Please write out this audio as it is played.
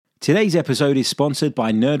Today's episode is sponsored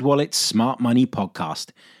by NerdWallet's Smart Money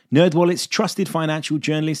Podcast. NerdWallet's trusted financial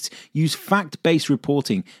journalists use fact-based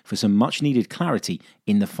reporting for some much-needed clarity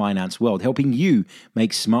in the finance world, helping you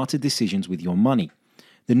make smarter decisions with your money.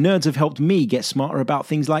 The nerds have helped me get smarter about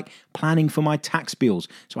things like planning for my tax bills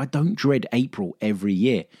so I don't dread April every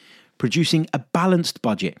year, producing a balanced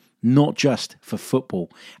budget, not just for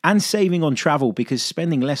football, and saving on travel because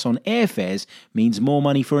spending less on airfares means more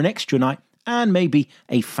money for an extra night and maybe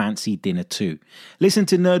a fancy dinner too. Listen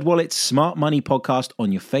to NerdWallet's Smart Money Podcast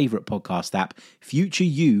on your favorite podcast app. Future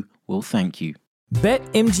you will thank you.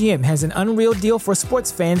 BetMGM has an unreal deal for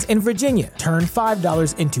sports fans in Virginia. Turn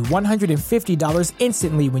 $5 into $150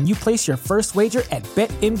 instantly when you place your first wager at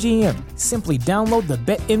BetMGM. Simply download the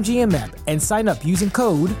BetMGM app and sign up using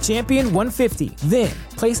code Champion150. Then,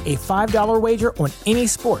 place a $5 wager on any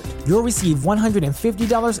sport. You'll receive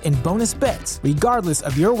 $150 in bonus bets, regardless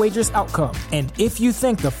of your wager's outcome. And if you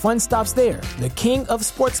think the fun stops there, the King of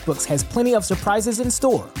Sportsbooks has plenty of surprises in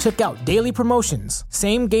store. Check out daily promotions,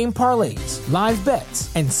 same-game parlays, live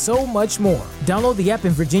bets, and so much more. Download the app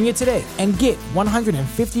in Virginia today and get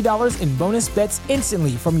 $150 in bonus bets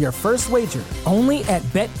instantly from your first wager. Only at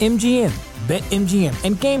BetMGM. BetMGM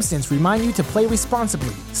and GameSense remind you to play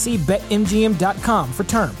responsibly. See BetMGM.com for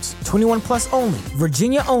terms. 21 plus only.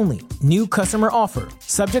 Virginia only. New customer offer.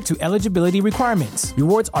 Subject to eligibility requirements.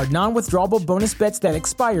 Rewards are non-withdrawable bonus bets that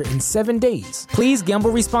expire in 7 days. Please gamble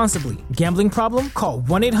responsibly. Gambling problem? Call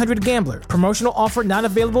 1-800-GAMBLER. Promotional offer not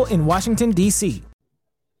available in Washington, D.C.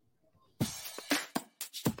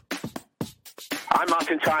 I'm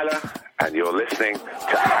Martin Tyler, and you're listening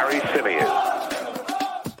to Harry Symeou.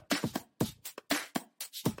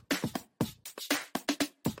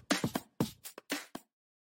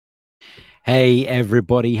 Hey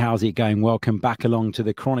everybody, how's it going? Welcome back along to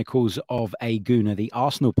the Chronicles of a Gooner, the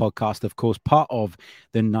Arsenal podcast, of course, part of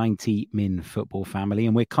the 90 Min football family.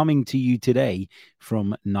 And we're coming to you today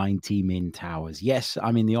from 90 Min Towers. Yes,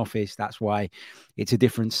 I'm in the office. That's why it's a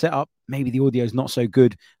different setup. Maybe the audio is not so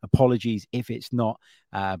good. Apologies if it's not,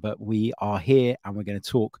 but we are here and we're going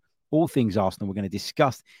to talk all things Arsenal. We're going to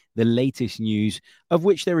discuss the latest news, of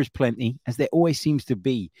which there is plenty, as there always seems to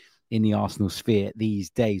be in the Arsenal sphere these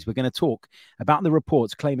days. We're going to talk about the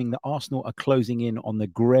reports claiming that Arsenal are closing in on the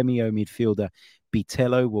Gremio midfielder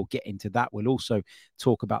Bitello. We'll get into that. We'll also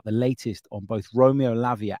talk about the latest on both Romeo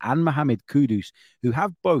Lavia and Mohamed Kudus, who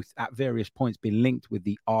have both at various points been linked with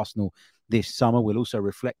the Arsenal this summer. We'll also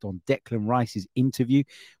reflect on Declan Rice's interview,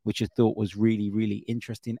 which I thought was really, really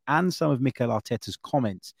interesting, and some of Mikel Arteta's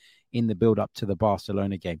comments in the build-up to the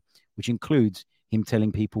Barcelona game, which includes him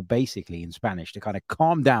telling people basically in Spanish to kind of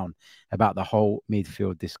calm down about the whole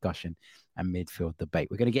midfield discussion and midfield debate.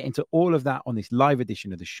 We're going to get into all of that on this live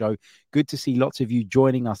edition of the show. Good to see lots of you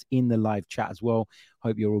joining us in the live chat as well.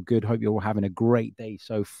 Hope you're all good. Hope you're all having a great day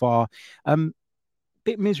so far.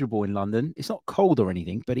 Bit miserable in London. It's not cold or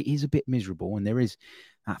anything, but it is a bit miserable. And there is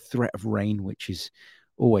that threat of rain, which is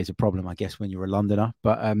always a problem, I guess, when you're a Londoner.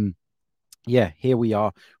 But yeah, here we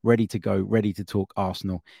are, ready to go, ready to talk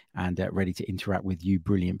Arsenal and ready to interact with you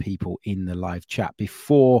brilliant people in the live chat.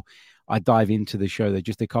 Before I dive into the show, there's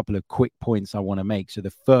just a couple of quick points I want to make. So the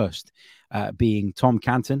first being Tom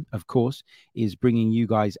Canton, of course, is bringing you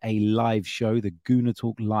guys a live show. The Gooner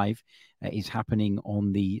Talk Live is happening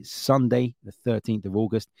on the Sunday, the 13th of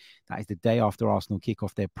August. That is the day after Arsenal kick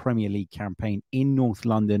off their Premier League campaign in North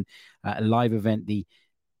London. A live event. The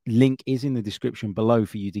link is in the description below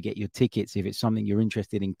for you to get your tickets if it's something you're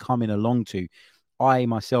interested in coming along to. I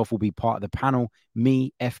myself will be part of the panel.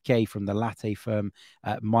 Me, FK from the Latte Firm,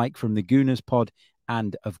 Mike from the Gooners Pod,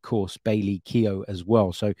 and of course Bailey Keogh as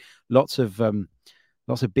well. So lots of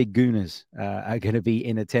big Gooners are going to be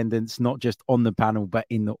in attendance, not just on the panel but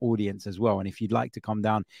in the audience as well. And if you'd like to come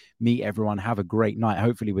down, meet everyone, have a great night.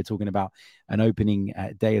 Hopefully we're talking about an opening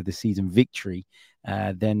day of the season victory.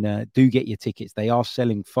 Then do get your tickets. They are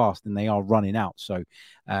selling fast and they are running out. So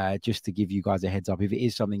just to give you guys a heads up, if it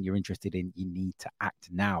is something you're interested in, you need to act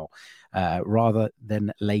now rather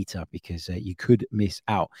than later, because you could miss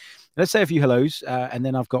out. Let's say a few hellos, and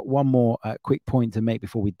then I've got one more quick point to make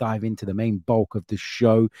before we dive into the main bulk of the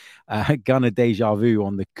show. Gunner Deja Vu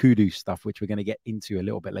on the Kudus stuff, which we're going to get into a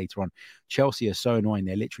little bit later on. Chelsea are so annoying.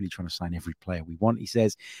 They're literally trying to sign every player we want, he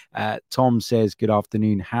says. Tom says, good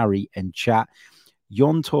afternoon, Harry and chat.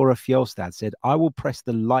 Jon Tora Fjellstad said, I will press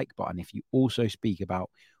the like button if you also speak about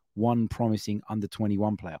one promising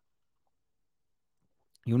under-21 player.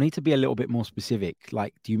 You'll need to be a little bit more specific.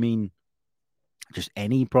 Like, do you mean just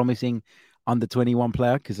any promising under-21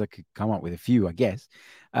 player? Because I could come up with a few, I guess.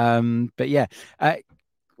 But yeah,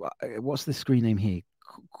 what's the screen name here?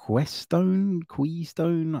 Quaystone.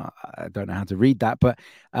 I don't know how to read that, but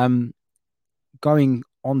going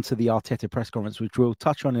on to the Arteta press conference, which we'll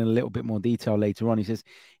touch on in a little bit more detail later on. He says,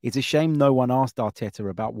 it's a shame no one asked Arteta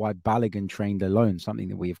about why Balogun trained alone, something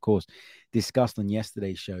that we, of course, discussed on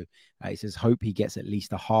yesterday's show. He says, hope he gets at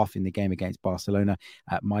least a half in the game against Barcelona.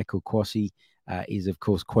 Michael Quassi is, of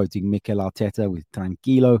course, quoting Mikel Arteta with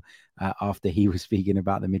Tranquilo after he was speaking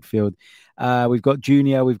about the midfield. We've got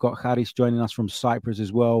Junior, we've got Haris joining us from Cyprus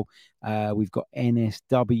as well. We've got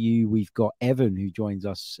NSW, we've got Evan who joins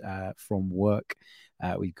us from work.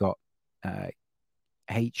 We've got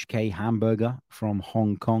HK Hamburger from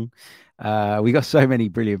Hong Kong. We got so many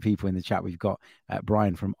brilliant people in the chat. We've got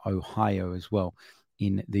Brian from Ohio as well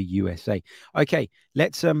in the USA. Okay,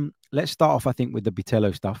 let's start off, I think, with the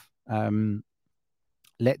Bitello stuff.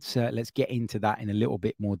 Let's get into that in a little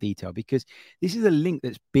bit more detail, because this is a link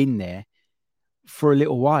that's been there for a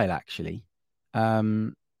little while, actually.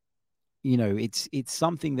 It's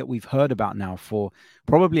something that we've heard about now for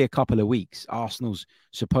probably a couple of weeks. Arsenal's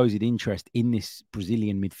supposed interest in this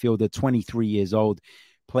Brazilian midfielder, 23 years old,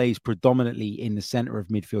 plays predominantly in the center of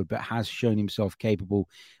midfield, but has shown himself capable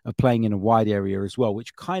of playing in a wide area as well,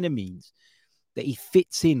 which kind of means that he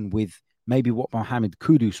fits in with maybe what Mohamed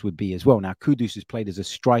Kudus would be as well. Now, Kudus has played as a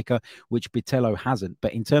striker, which Bitello hasn't.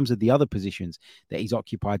 But in terms of the other positions that he's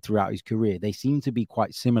occupied throughout his career, they seem to be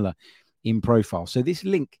quite similar in profile. So this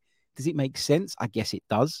link, does it make sense? I guess it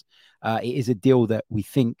does. It is a deal that we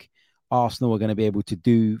think Arsenal are going to be able to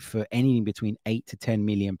do for anything between 8 to 10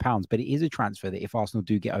 million pounds. But it is a transfer that, if Arsenal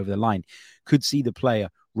do get over the line, could see the player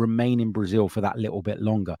remain in Brazil for that little bit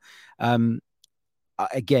longer.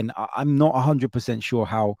 Again, I'm not 100% sure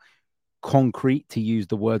how concrete, to use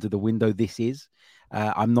the words of the window, this is.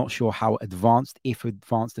 I'm not sure how advanced, if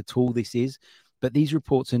advanced at all, this is. But these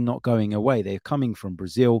reports are not going away. They're coming from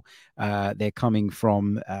Brazil. They're coming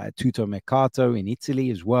from Tutto Mercato in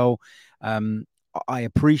Italy as well. I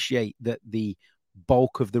appreciate that the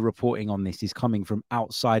bulk of the reporting on this is coming from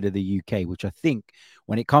outside of the UK, which I think,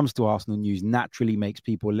 when it comes to Arsenal news, naturally makes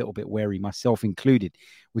people a little bit wary, myself included,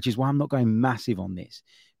 which is why I'm not going massive on this.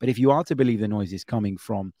 But if you are to believe the noise is coming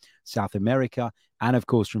from South America and, of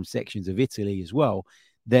course, from sections of Italy as well,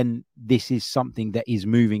 then this is something that is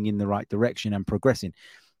moving in the right direction and progressing.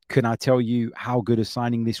 Can I tell you how good a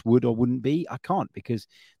signing this would or wouldn't be? I can't, because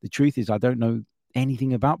the truth is I don't know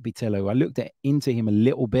anything about Bitello. I looked into him a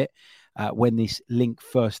little bit when this link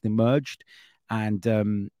first emerged.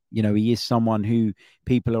 And, he is someone who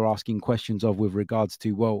people are asking questions of with regards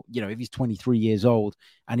to, well, if he's 23 years old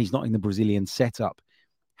and he's not in the Brazilian setup,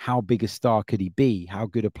 how big a star could he be? How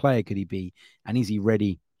good a player could he be? And is he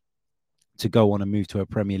ready to go on and move to a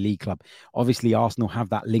Premier League club? Obviously, Arsenal have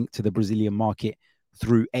that link to the Brazilian market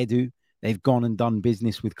through Edu. They've gone and done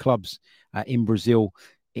business with clubs in Brazil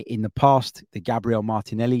in the past. The Gabriel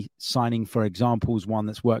Martinelli signing, for example, is one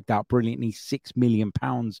that's worked out brilliantly. £6 million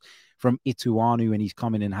from Ituano, and he's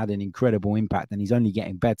come in and had an incredible impact, and he's only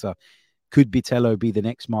getting better. Could Bitello be the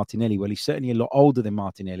next Martinelli? Well, he's certainly a lot older than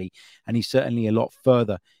Martinelli, and he's certainly a lot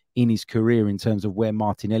further in his career in terms of where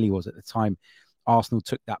Martinelli was at the time Arsenal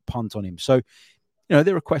took that punt on him. So,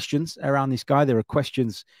 there are questions around this guy. There are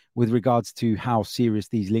questions with regards to how serious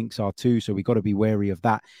these links are too. So we've got to be wary of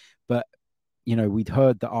that. But, we'd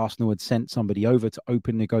heard that Arsenal had sent somebody over to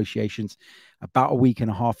open negotiations about a week and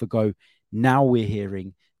a half ago. Now we're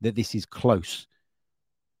hearing that this is close.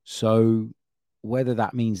 So whether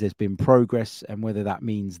that means there's been progress and whether that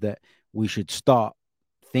means that we should start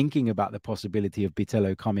thinking about the possibility of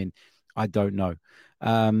Bitello coming, I don't know.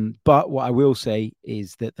 But what I will say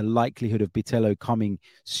is that the likelihood of Bitello coming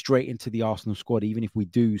straight into the Arsenal squad, even if we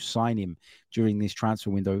do sign him during this transfer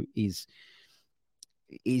window, is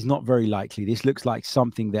not very likely. This looks like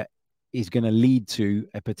something that is going to lead to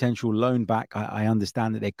a potential loan back. I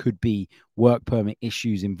understand that there could be work permit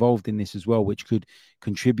issues involved in this as well, which could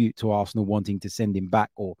contribute to Arsenal wanting to send him back,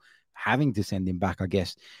 or having to send him back, I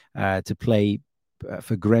guess, to play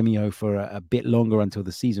for Gremio for a bit longer until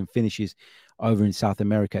the season finishes over in South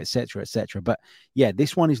America, etc., etc. But yeah,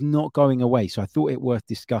 this one is not going away. So I thought it worth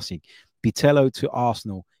discussing. Bitello to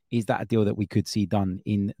Arsenal, is that a deal that we could see done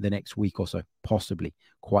in the next week or so? Possibly,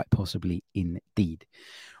 quite possibly indeed.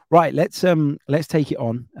 Right, let's take it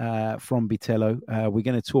on from Bitello. We're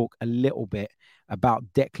going to talk a little bit about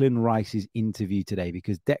Declan Rice's interview today,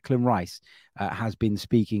 because Declan Rice has been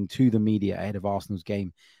speaking to the media ahead of Arsenal's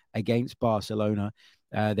game against Barcelona.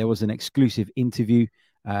 There was an exclusive interview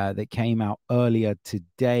that came out earlier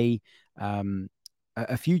today.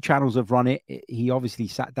 A few channels have run it. He obviously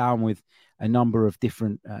sat down with a number of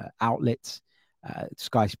different outlets.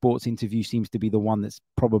 Sky Sports interview seems to be the one that's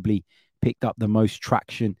probably picked up the most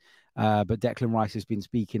traction. But Declan Rice has been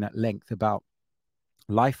speaking at length about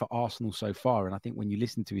life at Arsenal so far. And I think when you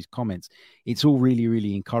listen to his comments, it's all really,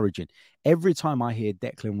 really encouraging. Every time I hear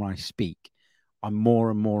Declan Rice speak, I'm more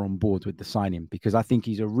and more on board with the signing because I think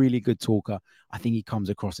he's a really good talker. I think he comes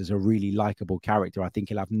across as a really likable character. I think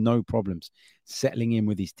he'll have no problems settling in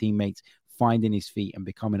with his teammates, finding his feet and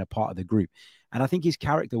becoming a part of the group. And I think his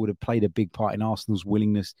character would have played a big part in Arsenal's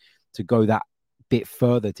willingness to go that bit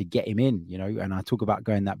further to get him in, and I talk about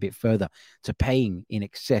going that bit further to paying in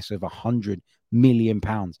excess of £100 million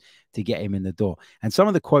to get him in the door. And some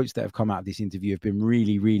of the quotes that have come out of this interview have been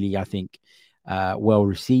really, really, I think, well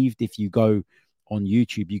received. If you go on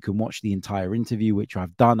YouTube, you can watch the entire interview, which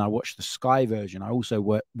I've done. I watched the Sky version. I also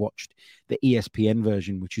watched the ESPN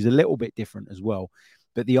version, which is a little bit different as well.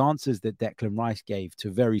 But the answers that Declan Rice gave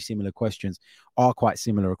to very similar questions are quite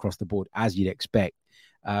similar across the board, as you'd expect.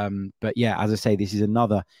 But yeah, as I say, this is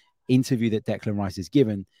another interview that Declan Rice has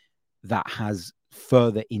given that has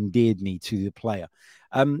further endeared me to the player.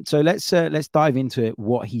 So let's dive into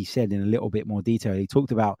what he said in a little bit more detail. He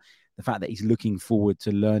talked about the fact that he's looking forward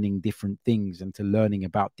to learning different things and to learning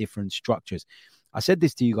about different structures. I said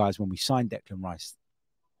this to you guys when we signed Declan Rice.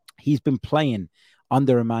 He's been playing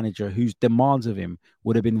under a manager whose demands of him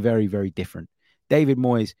would have been very, very different. David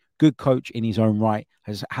Moyes, good coach in his own right,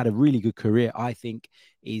 has had a really good career, I think,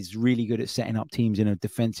 is really good at setting up teams in a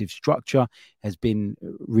defensive structure, has been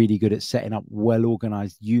really good at setting up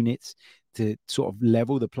well-organized units to sort of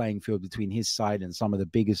level the playing field between his side and some of the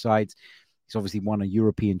bigger sides. He's obviously won a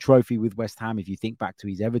European trophy with West Ham. If you think back to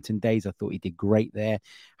his Everton days, I thought he did great there,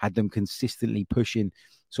 had them consistently pushing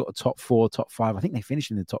sort of top 4, top 5. I think they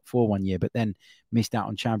finished in the top 4 one year, but then missed out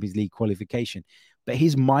on Champions League qualification. But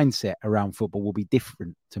his mindset around football will be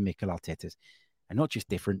different to Mikel Arteta's. And not just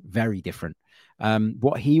different, very different.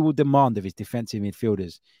 What he will demand of his defensive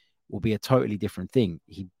midfielders will be a totally different thing.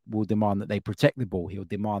 He will demand that they protect the ball. He'll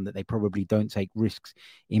demand that they probably don't take risks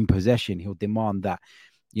in possession. He'll demand that,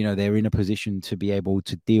 they're in a position to be able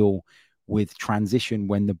to deal with transition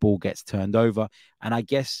when the ball gets turned over. And I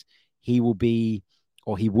guess he will be,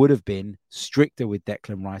 or he would have been, stricter with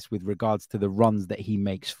Declan Rice with regards to the runs that he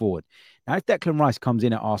makes forward. Now, if Declan Rice comes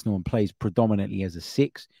in at Arsenal and plays predominantly as a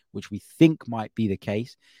 6, which we think might be the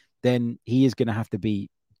case, then he is going to have to be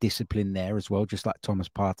disciplined there as well, just like Thomas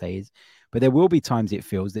Partey is. But there will be times it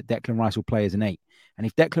feels that Declan Rice will play as an 8. And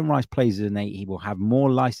if Declan Rice plays as an 8, he will have more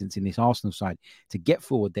license in this Arsenal side to get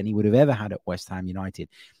forward than he would have ever had at West Ham United.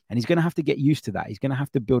 And he's going to have to get used to that. He's going to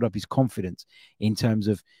have to build up his confidence in terms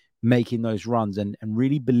of making those runs and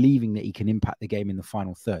really believing that he can impact the game in the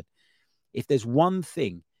final third. If there's one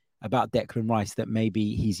thing about Declan Rice that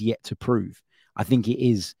maybe he's yet to prove, I think it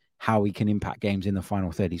is how he can impact games in the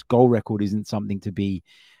final third. His goal record isn't something to be,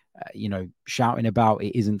 shouting about.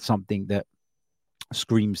 It isn't something that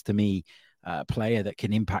screams to me a player that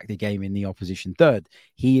can impact the game in the opposition third.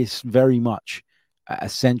 He is very much a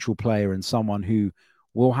central player and someone who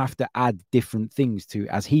will have to add different things to,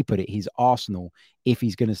 as he put it, his arsenal if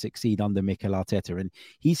he's going to succeed under Mikel Arteta. And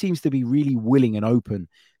he seems to be really willing and open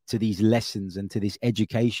to these lessons and to this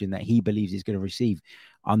education that he believes he's going to receive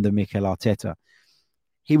under Mikel Arteta.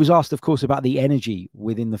 He was asked, of course, about the energy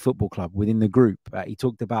within the football club, within the group. He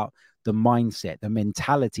talked about the mindset, the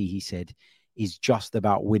mentality, he said, is just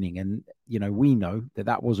about winning. And, we know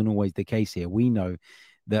that wasn't always the case here. We know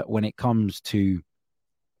that when it comes to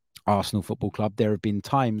Arsenal Football Club, there have been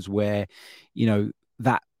times where,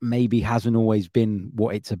 that maybe hasn't always been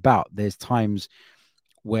what it's about. There's times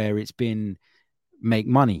where it's been make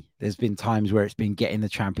money. There's been times where it's been get in the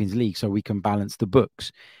Champions League so we can balance the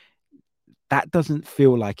books. That doesn't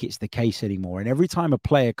feel like it's the case anymore. And every time a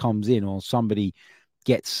player comes in or somebody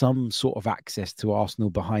gets some sort of access to Arsenal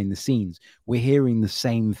behind the scenes, we're hearing the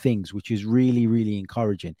same things, which is really, really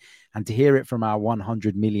encouraging. And to hear it from our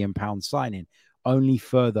 £100 million signing only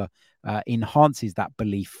further enhances that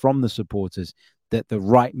belief from the supporters that the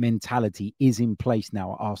right mentality is in place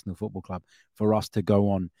now at Arsenal Football Club for us to go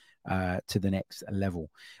on to the next level.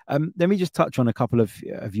 Let me just touch on a couple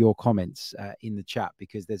of your comments in the chat,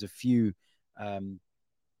 because there's a few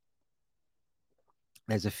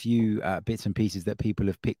bits and pieces that people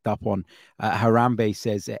have picked up on. Harambe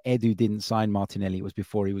says Edu didn't sign Martinelli. It was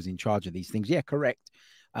before he was in charge of these things. Yeah, correct.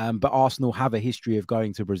 But Arsenal have a history of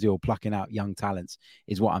going to Brazil, plucking out young talents,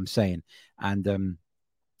 is what I'm saying, and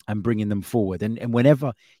bringing them forward. And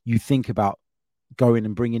whenever you think about going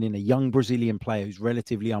and bringing in a young Brazilian player who's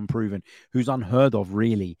relatively unproven, who's unheard of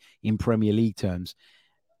really in Premier League terms,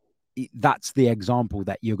 that's the example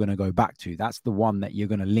that you're going to go back to. That's the one that you're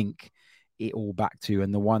going to link it all back to,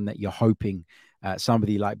 and the one that you're hoping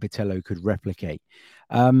somebody like Bitello could replicate.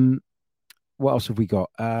 what else have we got?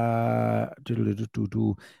 Gunnar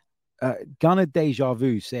Deja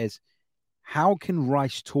Vu says, how can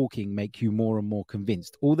Rice talking make you more and more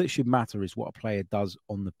convinced? All that should matter is what a player does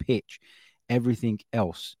on the pitch. Everything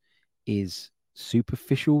else is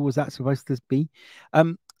superficial. Was that supposed to be?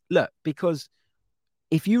 Look, because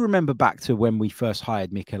if you remember back to when we first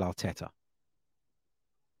hired Mikel Arteta,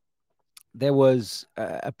 there was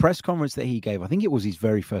a press conference that he gave. I think it was his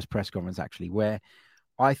very first press conference, actually, where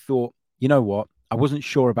I thought, you know what? I wasn't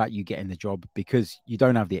sure about you getting the job because you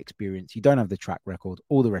don't have the experience, you don't have the track record,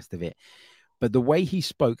 all the rest of it. But the way he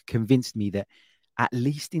spoke convinced me that, at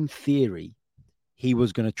least in theory, he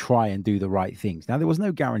was going to try and do the right things. Now, there was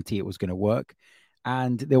no guarantee it was going to work.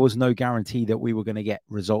 And there was no guarantee that we were going to get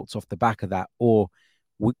results off the back of that or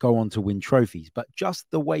would go on to win trophies. But just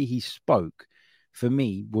the way he spoke, for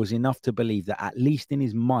me, was enough to believe that at least in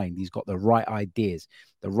his mind, he's got the right ideas,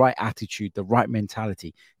 the right attitude, the right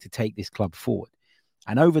mentality to take this club forward.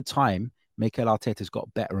 And over time, Mikel Arteta's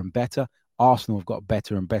got better and better. Arsenal have got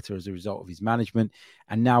better and better as a result of his management.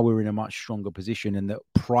 And now we're in a much stronger position and that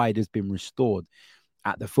pride has been restored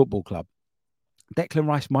at the football club. Declan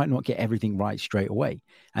Rice might not get everything right straight away.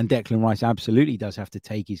 And Declan Rice absolutely does have to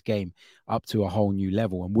take his game up to a whole new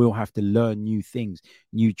level and will have to learn new things,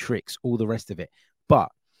 new tricks, all the rest of it. But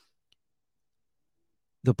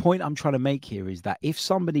the point I'm trying to make here is that if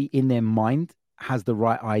somebody in their mind has the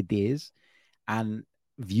right ideas and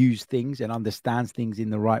views things and understands things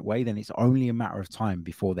in the right way, then it's only a matter of time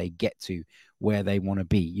before they get to where they want to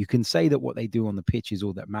be. You can say that what they do on the pitch is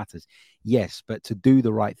all that matters. Yes, but to do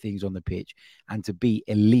the right things on the pitch and to be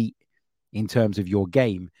elite in terms of your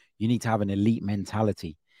game, you need to have an elite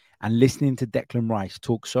mentality. And listening to Declan Rice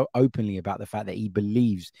talk so openly about the fact that he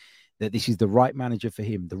believes that this is the right manager for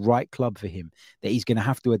him, the right club for him, that he's going to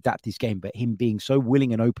have to adapt his game, but him being so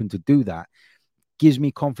willing and open to do that gives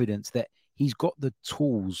me confidence that he's got the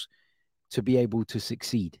tools to be able to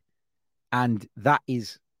succeed. And that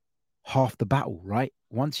is half the battle, right?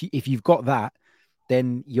 If you've got that,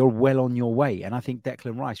 then you're well on your way. And I think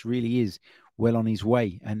Declan Rice really is well on his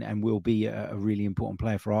way and will be a really important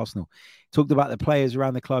player for Arsenal. Talked about the players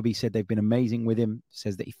around the club. He said they've been amazing with him,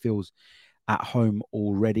 says that he feels at home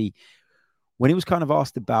already. When he was kind of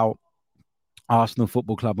asked about Arsenal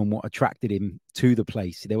Football Club and what attracted him to the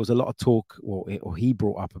place, there was a lot of talk, or he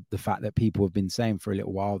brought up the fact that people have been saying for a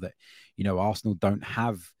little while that, you know, Arsenal don't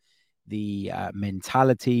have the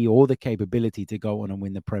mentality or the capability to go on and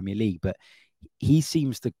win the Premier League. But he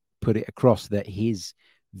seems to put it across that his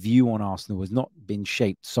view on Arsenal has not been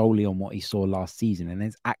shaped solely on what he saw last season, and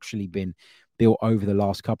has actually been built over the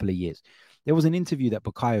last couple of years. There was an interview that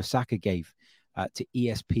Bukayo Saka gave to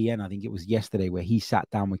ESPN, I think it was yesterday, where he sat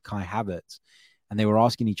down with Kai Havertz and they were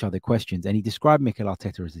asking each other questions. And he described Mikel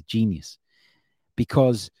Arteta as a genius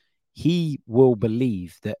because he will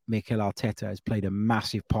believe that Mikel Arteta has played a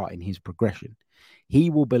massive part in his progression. He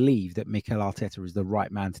will believe that Mikel Arteta is the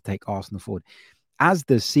right man to take Arsenal forward, as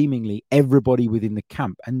does seemingly everybody within the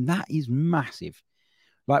camp. And that is massive.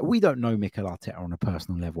 Like, we don't know Mikel Arteta on a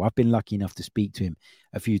personal level. I've been lucky enough to speak to him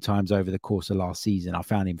a few times over the course of last season. I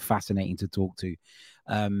found him fascinating to talk to.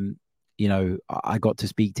 You know, I got to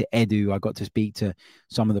speak to Edu. I got to speak to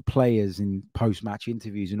some of the players in post-match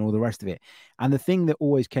interviews and all the rest of it. And the thing that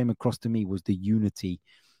always came across to me was the unity.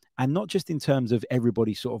 And not just in terms of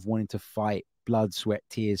everybody sort of wanting to fight blood, sweat,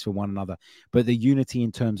 tears for one another, but the unity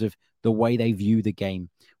in terms of the way they view the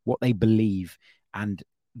game, what they believe, and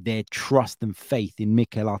their trust and faith in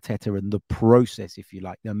Mikel Arteta and the process, if you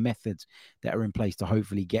like, the methods that are in place to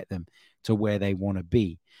hopefully get them to where they want to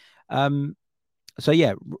be. So,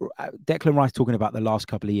 yeah, Declan Rice talking about the last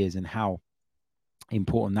couple of years and how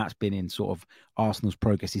important that's been in sort of Arsenal's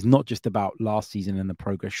progress. It's not just about last season and the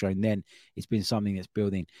progress shown then. It's been something that's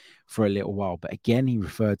building for a little while. But again, he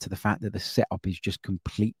referred to the fact that the setup is just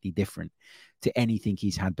completely different to anything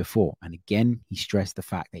he's had before. And again, he stressed the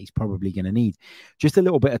fact that he's probably going to need just a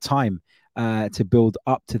little bit of time to build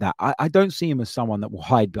up to that. I don't see him as someone that will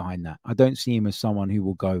hide behind that. I don't see him as someone who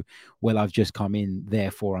will go, well, I've just come in,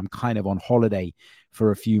 therefore I'm kind of on holiday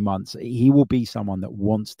for a few months. He will be someone that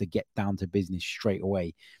wants to get down to business straight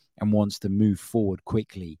away and wants to move forward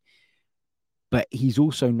quickly. But he's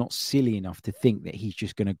also not silly enough to think that he's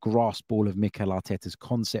just going to grasp all of Mikel Arteta's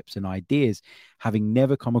concepts and ideas, having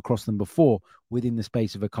never come across them before, within the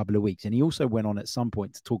space of a couple of weeks. And he also went on at some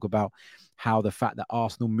point to talk about how the fact that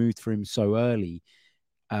Arsenal moved for him so early,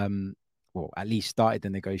 well, at least started the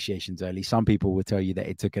negotiations early. Some people will tell you that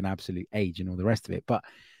it took an absolute age and all the rest of it. But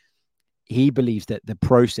he believes that the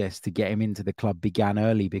process to get him into the club began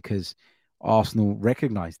early because Arsenal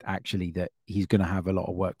recognised actually that he's going to have a lot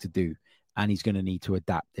of work to do. and he's going to need to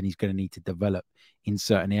adapt, and he's going to need to develop in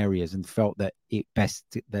certain areas, and felt that it best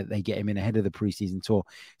that they get him in ahead of the preseason tour,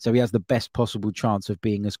 so he has the best possible chance of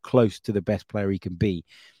being as close to the best player he can be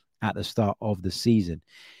at the start of the season.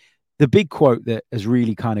 The big quote that has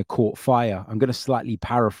really kind of caught fire, I'm going to slightly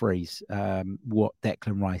paraphrase what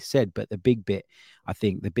Declan Rice said, but the big bit, I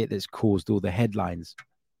think the bit that's caused all the headlines,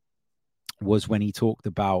 was when he talked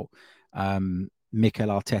about Mikel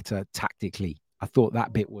Arteta tactically. I thought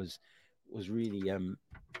that bit was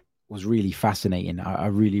really fascinating. I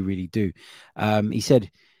really, really do. He said,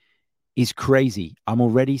 "It's crazy. I'm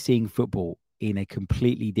already seeing football in a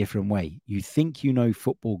completely different way. You think you know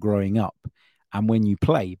football growing up and when you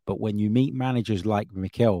play, but when you meet managers like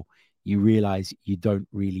Mikel, you realize you don't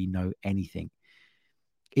really know anything."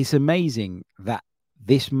 It's amazing that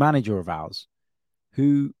this manager of ours,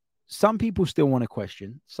 who some people still want to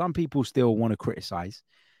question, some people still want to criticize,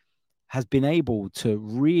 has been able to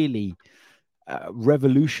really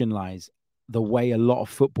revolutionize the way a lot of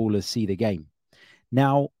footballers see the game.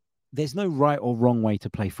 Now, there's no right or wrong way to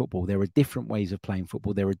play football. There are different ways of playing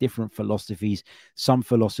football. There are different philosophies. Some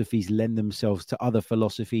philosophies lend themselves to other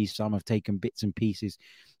philosophies. Some have taken bits and pieces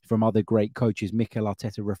from other great coaches. Mikel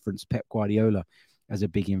Arteta referenced Pep Guardiola as a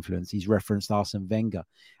big influence. He's referenced Arsene Wenger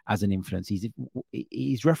as an influence.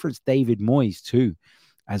 He's referenced David Moyes too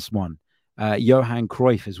as one. Johan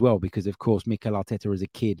Cruyff as well, because of course Mikel Arteta as a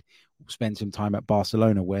kid spent some time at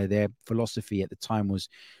Barcelona, where their philosophy at the time was,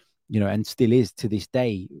 and still is to this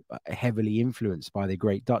day, heavily influenced by the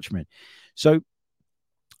great Dutchman. So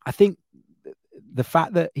I think the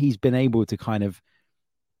fact that he's been able to kind of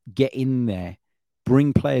get in there,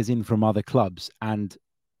 bring players in from other clubs, and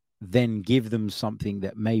then give them something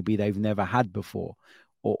that maybe they've never had before,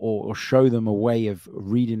 or show them a way of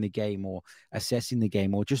reading the game or assessing the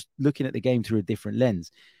game or just looking at the game through a different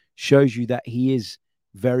lens, shows you that he is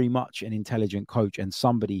very much an intelligent coach and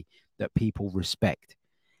somebody that people respect.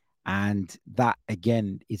 And that,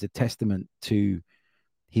 again, is a testament to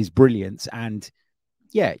his brilliance. And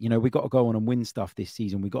yeah, we got to go on and win stuff this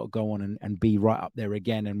season. We got to go on and be right up there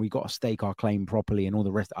again. And we got to stake our claim properly and all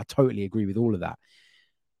the rest. I totally agree with all of that.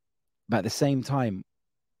 But at the same time,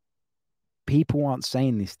 people aren't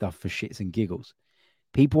saying this stuff for shits and giggles.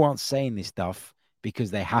 People aren't saying this stuff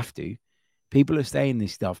because they have to. People are saying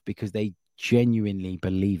this stuff because they genuinely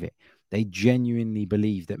believe it. They genuinely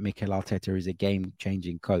believe that Mikel Arteta is a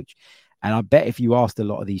game-changing coach. And I bet if you asked a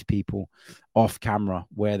lot of these people off camera,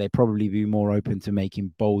 where they probably be more open to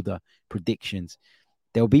making bolder predictions,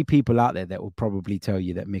 there'll be people out there that will probably tell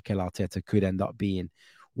you that Mikel Arteta could end up being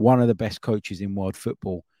one of the best coaches in world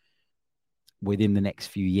football within the next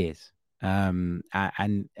few years. And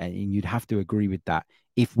you'd have to agree with that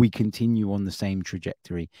if we continue on the same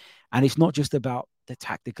trajectory. And it's not just about the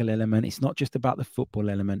tactical element. It's not just about the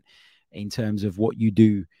football element in terms of what you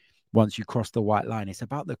do once you cross the white line. It's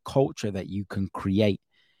about the culture that you can create.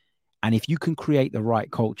 And if you can create the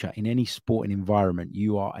right culture in any sporting environment,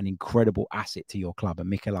 you are an incredible asset to your club. And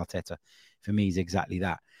Mikel Arteta, for me, is exactly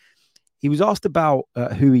that. He was asked about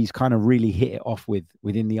who he's kind of really hit it off with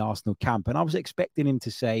within the Arsenal camp. And I was expecting him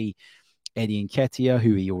to say Eddie Nketiah,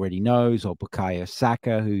 who he already knows, or Bukayo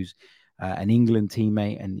Saka, who's an England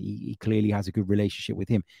teammate, and he clearly has a good relationship with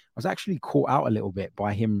him. I was actually caught out a little bit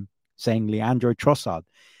by him saying Leandro Trossard.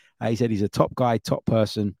 He said he's a top guy, top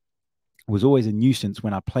person, was always a nuisance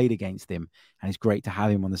when I played against him, and it's great to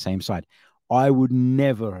have him on the same side. I would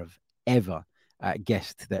never have ever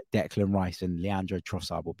guessed that Declan Rice and Leandro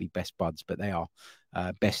Trossard would be best buds, but they are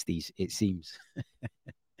besties, it seems.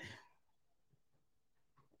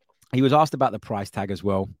 He was asked about the price tag as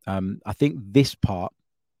well. I think this part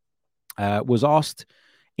was asked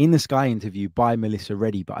in the Sky interview by Melissa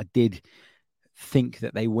Reddy, but I did think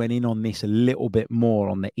that they went in on this a little bit more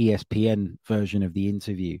on the ESPN version of the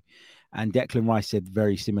interview. And Declan Rice said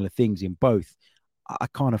very similar things in both. I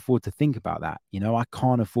can't afford to think about that. I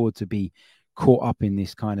can't afford to be caught up in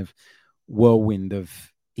this kind of whirlwind of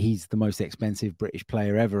he's the most expensive British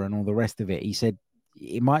player ever and all the rest of it. He said,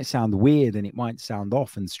 it might sound weird and it might sound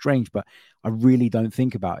off and strange, but I really don't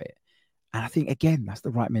think about it. And I think, again, that's the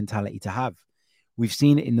right mentality to have. We've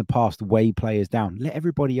seen it in the past, weigh players down. Let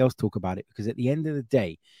everybody else talk about it, because at the end of the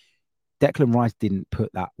day, Declan Rice didn't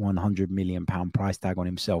put that £100 million price tag on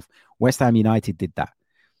himself. West Ham United did that.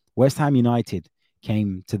 West Ham United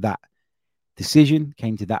came to that decision,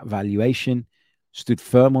 came to that valuation, stood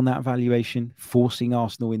firm on that valuation, forcing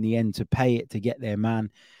Arsenal in the end to pay it to get their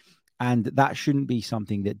man. And that shouldn't be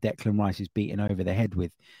something that Declan Rice is beaten over the head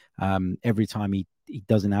with every time he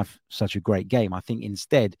doesn't have such a great game. I think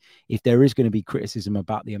instead, if there is going to be criticism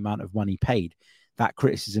about the amount of money paid, that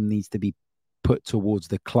criticism needs to be put towards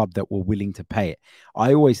the club that were willing to pay it.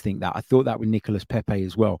 I always think that. I thought that with Nicolas Pepe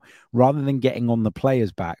as well. Rather than getting on the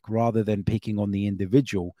player's back, rather than picking on the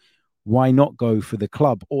individual, why not go for the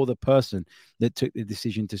club or the person that took the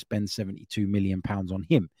decision to spend £72 million on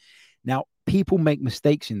him? Now, people make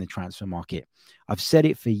mistakes in the transfer market. I've said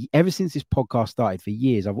it ever since this podcast started, for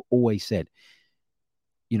years. I've always said,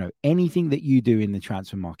 anything that you do in the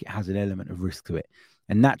transfer market has an element of risk to it.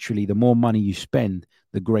 And naturally, the more money you spend,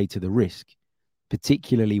 the greater the risk,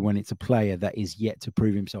 particularly when it's a player that is yet to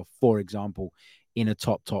prove himself, for example, in a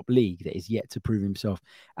top league, that is yet to prove himself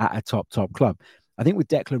at a top club. I think with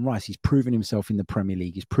Declan Rice, he's proven himself in the Premier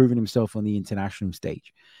League. He's proven himself on the international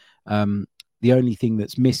stage. The only thing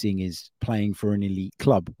that's missing is playing for an elite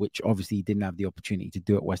club, which obviously he didn't have the opportunity to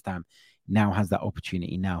do at West Ham. Now has that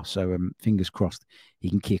opportunity now. So fingers crossed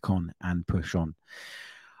he can kick on and push on.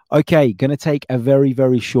 Okay, going to take a very,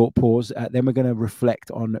 very short pause. Then we're going to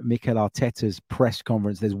reflect on Mikel Arteta's press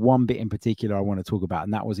conference. There's one bit in particular I want to talk about,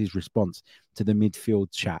 and that was his response to the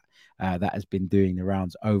midfield chat that has been doing the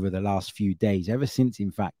rounds over the last few days, ever since,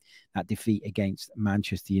 in fact, that defeat against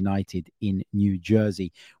Manchester United in New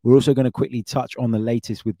Jersey. We're also going to quickly touch on the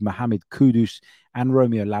latest with Mohamed Kudus and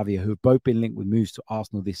Romeo Lavia, who have both been linked with moves to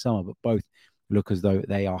Arsenal this summer, but both look as though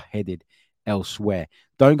they are headed elsewhere.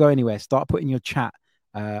 Don't go anywhere. Start putting your chat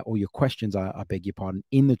or your questions, I beg your pardon,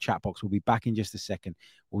 in the chat box. We'll be back in just a second.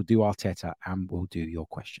 We'll do Arteta and we'll do your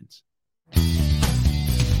questions.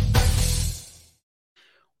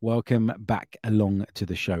 Welcome back along to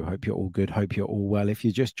the show. Hope you're all good. Hope you're all well. If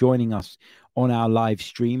you're just joining us on our live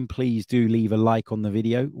stream, please do leave a like on the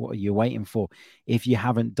video. What are you waiting for? If you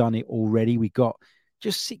haven't done it already, we got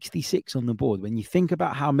just 66 on the board. When you think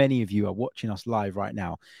about how many of you are watching us live right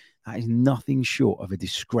now, that is nothing short of a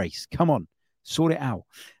disgrace. Come on. Sort it out.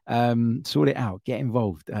 Get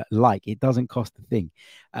involved. Like, it doesn't cost a thing.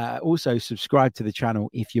 Also, subscribe to the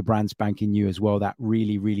channel if you're brand spanking new as well. That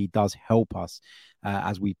really, really does help us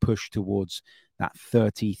as we push towards that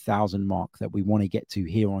 30,000 mark that we want to get to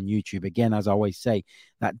here on YouTube. Again, as I always say,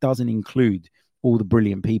 that doesn't include all the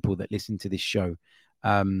brilliant people that listen to this show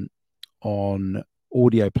on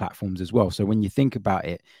audio platforms as well. So when you think about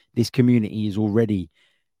it, this community is already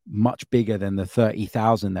much bigger than the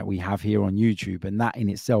 30,000 that we have here on YouTube, and that in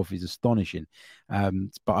itself is astonishing.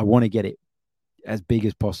 But I want to get it as big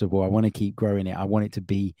as possible. I want to keep growing it. I want it to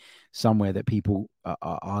be somewhere that people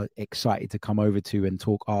are excited to come over to and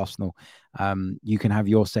talk Arsenal. You can have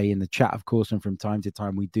your say in the chat, of course, and from time to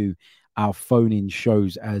time we do our phone-in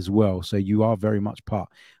shows as well. So you are very much part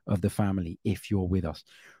of the family if you're with us.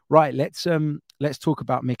 Right, let's talk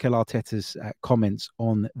about Mikel Arteta's comments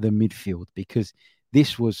on the midfield, because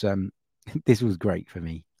this was great for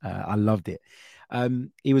me. I loved it.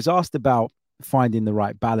 He was asked about finding the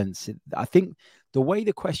right balance. I think the way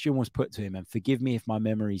the question was put to him, and forgive me if my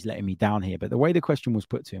memory's letting me down here, but the way the question was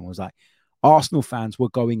put to him was like, Arsenal fans were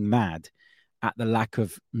going mad at the lack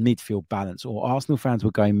of midfield balance, or Arsenal fans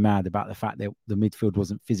were going mad about the fact that the midfield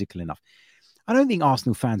wasn't physical enough. I don't think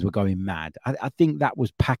Arsenal fans were going mad. I think that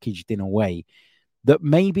was packaged in a way that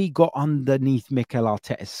maybe got underneath Mikel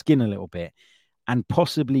Arteta's skin a little bit, and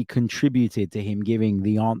possibly contributed to him giving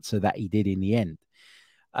the answer that he did in the end.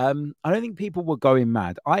 I don't think people were going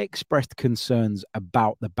mad. I expressed concerns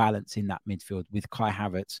about the balance in that midfield with Kai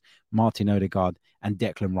Havertz, Martin Odegaard, and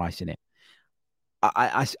Declan Rice in it.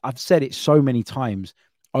 I've said it so many times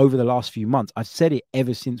over the last few months. I've said it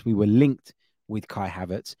ever since we were linked with Kai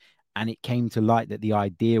Havertz, and it came to light that the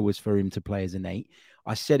idea was for him to play as an 8.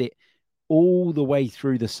 I said it all the way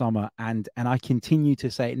through the summer, and I continue to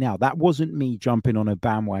say it now. That wasn't me jumping on a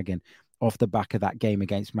bandwagon off the back of that game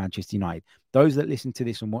against Manchester United. Those that listen to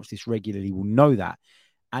this and watch this regularly will know that.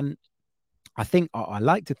 And I think I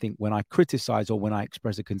like to think when I criticize or when I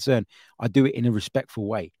express a concern, I do it in a respectful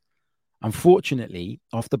way. Unfortunately,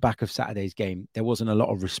 off the back of Saturday's game, there wasn't a lot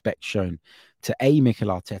of respect shown to A, Mikel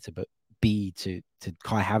Arteta, but B, to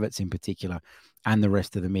Kai Havertz in particular, and the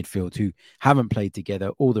rest of the midfield who haven't played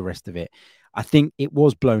together, all the rest of it. I think it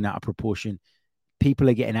was blown out of proportion. People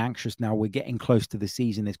are getting anxious now. We're getting close to the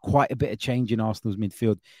season. There's quite a bit of change in Arsenal's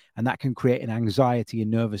midfield, and that can create an anxiety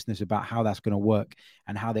and nervousness about how that's going to work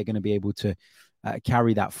and how they're going to be able to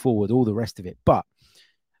carry that forward, all the rest of it. But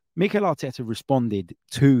Mikel Arteta responded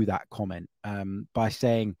to that comment by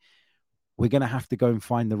saying, we're going to have to go and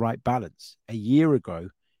find the right balance. A year ago,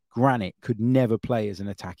 Granit could never play as an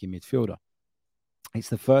attacking midfielder. It's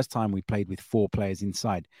the first time we played with 4 players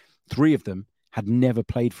inside. 3 of them had never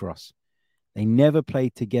played for us. They never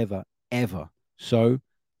played together ever. So,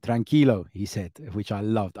 tranquilo, he said, which I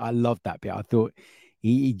loved. I loved that bit. I thought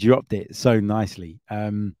he dropped it so nicely.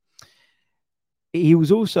 He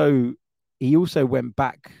was also he also went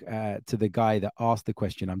back to the guy that asked the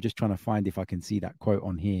question. I'm just trying to find if I can see that quote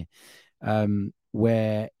on here,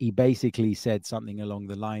 where he basically said something along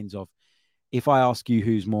the lines of, if I ask you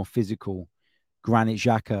who's more physical, Granit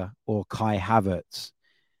Xhaka or Kai Havertz,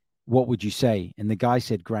 what would you say? And the guy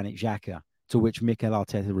said Granit Xhaka, to which Mikel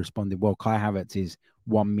Arteta responded, well, Kai Havertz is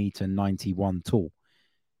 1 meter 91 tall.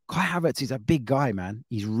 Kai Havertz is a big guy, man.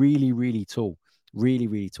 He's really, really tall. Really,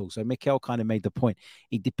 really tall. So Mikel kind of made the point.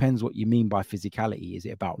 It depends what you mean by physicality. Is it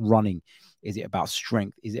about running? Is it about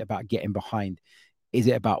strength? Is it about getting behind? Is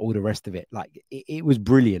it about all the rest of it? Like, it was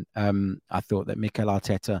brilliant. I thought that Mikel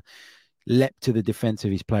Arteta leapt to the defense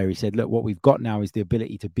of his player. He said, look, what we've got now is the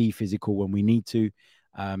ability to be physical when we need to.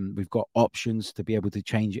 We've got options to be able to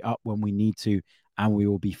change it up when we need to, and we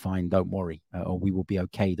will be fine, don't worry, or we will be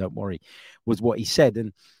okay, don't worry, was what he said.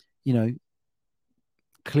 And, you know,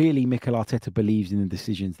 clearly Mikel Arteta believes in the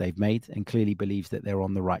decisions they've made and clearly believes that they're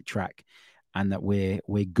on the right track and that we're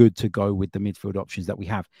good to go with the midfield options that we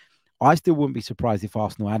have. I still wouldn't be surprised if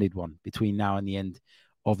Arsenal added one between now and the end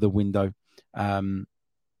of the window.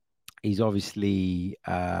 He's obviously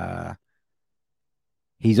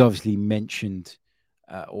mentioned,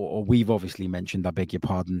 or we've obviously mentioned, I beg your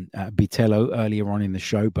pardon, Bitello earlier on in the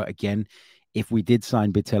show. But again, if we did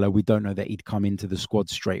sign Bitello, we don't know that he'd come into the squad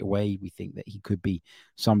straight away. We think that he could be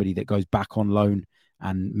somebody that goes back on loan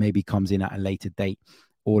and maybe comes in at a later date,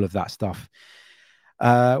 all of that stuff.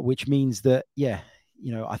 Which means that, yeah,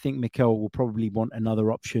 you know, I think Mikel will probably want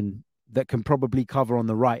another option that can probably cover on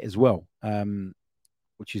the right as well,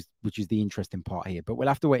 which is the interesting part here. But we'll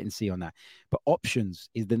have to wait and see on that. But options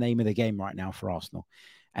is the name of the game right now for Arsenal.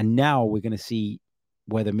 And now we're going to see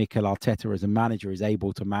whether Mikel Arteta as a manager is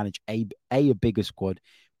able to manage a bigger squad,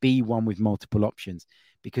 B, one with multiple options,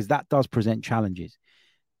 because that does present challenges.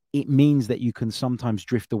 It means that you can sometimes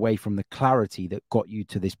drift away from the clarity that got you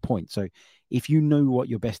to this point. So if you knew what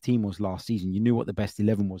your best team was last season, you knew what the best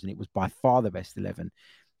 11 was, and it was by far the best 11,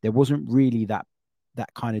 there wasn't really that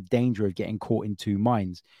kind of danger of getting caught in two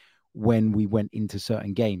minds when we went into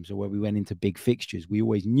certain games or where we went into big fixtures. We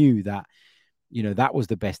always knew that, you know, that was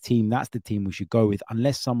the best team. That's the team we should go with.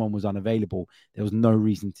 Unless someone was unavailable, there was no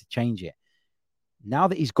reason to change it. Now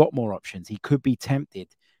that he's got more options, he could be tempted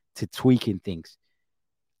to tweaking things.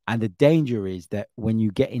 And the danger is that when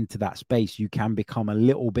you get into that space, you can become a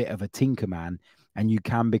little bit of a tinker man, and you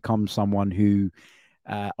can become someone who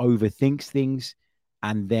overthinks things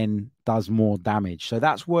and then does more damage. So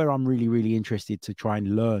that's where I'm really, really interested to try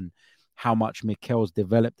and learn how much Mikel's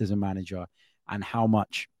developed as a manager and how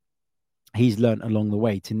much he's learned along the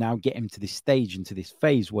way to now get him to this stage and to this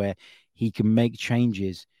phase where he can make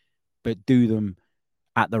changes, but do them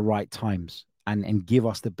at the right times and give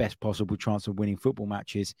us the best possible chance of winning football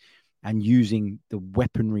matches and using the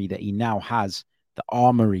weaponry that he now has, the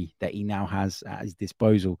armory that he now has at his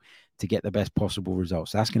disposal to get the best possible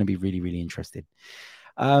results. So that's going to be really, really interesting.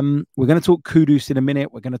 We're going to talk Kudus in a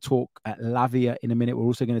minute. We're going to talk Lavia in a minute. We're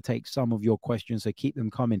also going to take some of your questions, so keep them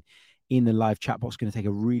coming in the live chat box. Going to take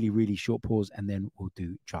a really, really short pause, and then we'll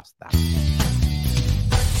do just that.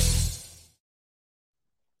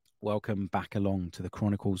 Welcome back along to the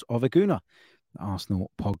Chronicles of a Gooner, the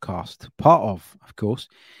Arsenal podcast, part of course,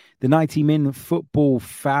 the 90 Min football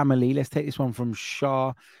family. Let's take this one from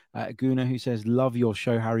Shah Gooner, who says, love your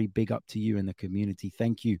show, Harry. Big up to you and the community.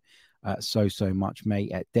 Thank you so much,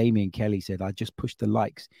 mate. Damien Kelly said, I just pushed the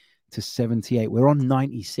likes to 78. We're on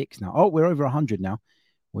 96 now. Oh, we're over 100 now.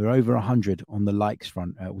 We're over 100 on the likes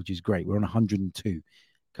front, which is great. We're on 102.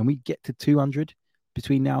 Can we get to 200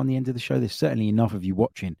 between now and the end of the show? There's certainly enough of you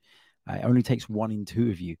watching. It only takes 1 in 2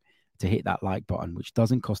 of you to hit that like button, which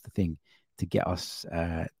doesn't cost a thing to get us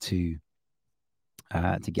to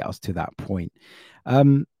that point.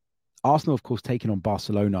 Arsenal, of course, taking on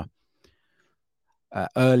Barcelona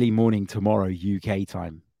early morning tomorrow UK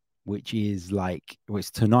time, which is like, well,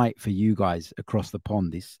 it's tonight for you guys across the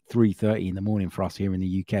pond. It's 3:30 in the morning for us here in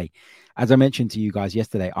the UK. As I mentioned to you guys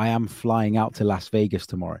yesterday, I am flying out to Las Vegas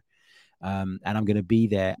tomorrow. And I'm going to be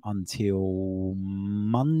there until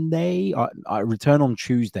Monday. I return on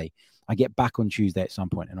Tuesday. I get back on Tuesday at some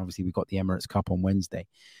point. And obviously we've got the Emirates Cup on Wednesday.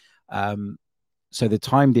 So the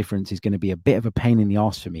time difference is going to be a bit of a pain in the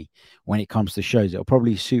arse for me when it comes to shows. It'll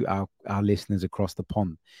probably suit our listeners across the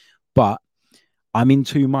pond. But I'm in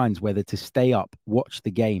two minds whether to stay up, watch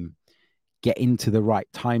the game, get into the right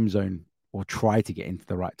time zone, or try to get into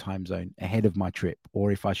the right time zone ahead of my trip,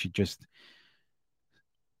 or if I should just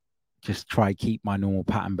try keep my normal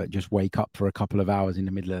pattern, but just wake up for a couple of hours in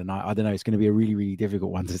the middle of the night. I don't know. It's going to be a really, really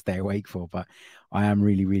difficult one to stay awake for, but I am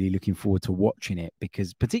really, really looking forward to watching it,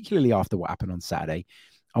 because particularly after what happened on Saturday,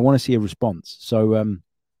 I want to see a response. So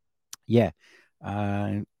yeah,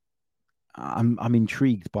 uh, I'm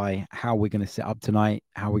intrigued by how we're going to set up tonight,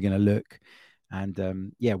 how we're going to look,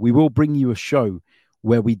 and yeah, we will bring you a show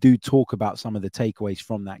where we do talk about some of the takeaways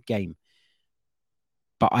from that game.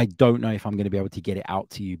 But I don't know if I'm going to be able to get it out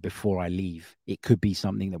to you before I leave. It could be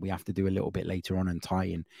something that we have to do a little bit later on and tie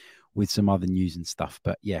in with some other news and stuff.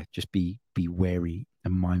 But yeah, just be wary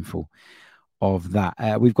and mindful of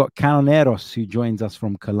that. We've got Canoneros who joins us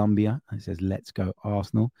from Colombia. He says, "Let's go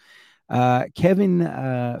Arsenal."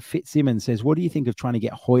 Kevin Fitzsimmons says, "What do you think of trying to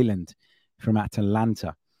get Højlund from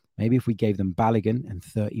Atalanta? Maybe if we gave them Balogun and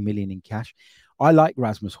 30 million in cash." I like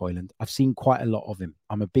Rasmus Højlund. I've seen quite a lot of him.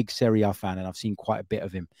 I'm a big Serie A fan, and I've seen quite a bit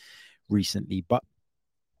of him recently. But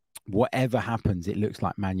whatever happens, it looks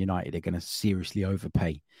like Man United are going to seriously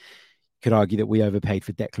overpay. Could argue that we overpaid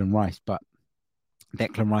for Declan Rice, but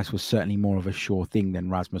Declan Rice was certainly more of a sure thing than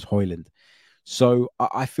Rasmus Højlund. So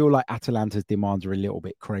I feel like Atalanta's demands are a little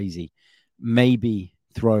bit crazy. Maybe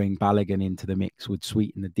throwing Balogun into the mix would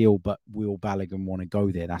sweeten the deal, but will Balogun want to go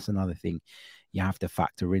there? That's another thing you have to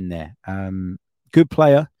factor in there. Good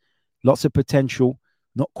player, lots of potential.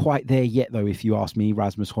 Not quite there yet, though, if you ask me.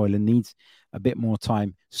 Rasmus Højlund needs a bit more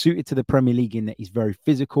time. Suited to the Premier League in that he's very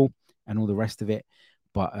physical and all the rest of it.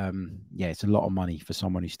 But yeah, it's a lot of money for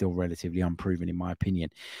someone who's still relatively unproven, in my opinion.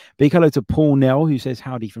 Big hello to Paul Nell, who says,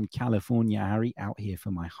 "Howdy from California, Harry. Out here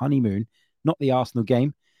for my honeymoon. Not the Arsenal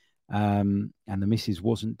game. And the missus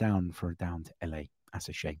wasn't down for a down to LA. That's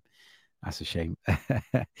a shame. That's a shame."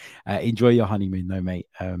 Enjoy your honeymoon, though, mate.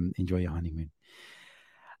 Enjoy your honeymoon.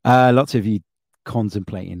 Lots of you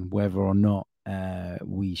contemplating whether or not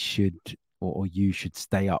we should or you should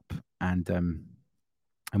stay up and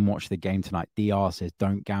watch the game tonight. DR says,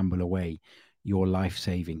 "Don't gamble away your life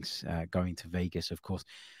savings going to Vegas." Of course,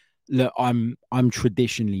 look, I'm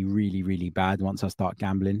traditionally really, really bad once I start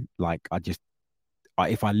gambling. Like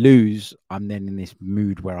if I lose, I'm then in this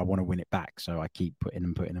mood where I want to win it back. So I keep putting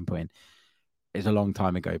and putting and putting. It's a long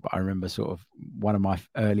time ago, but I remember sort of one of my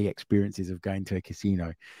early experiences of going to a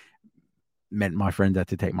casino meant my friends had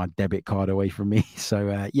to take my debit card away from me.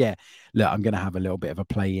 So yeah, look, I'm going to have a little bit of a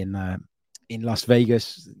play in Las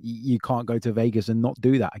Vegas. You can't go to Vegas and not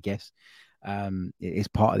do that, I guess. It's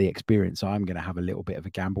part of the experience. So I'm going to have a little bit of a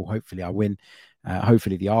gamble. Hopefully I win.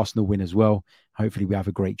 Hopefully the Arsenal win as well. Hopefully we have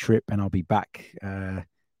a great trip and I'll be back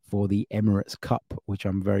for the Emirates Cup, which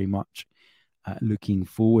I'm very much looking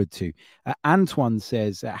forward to. Antoine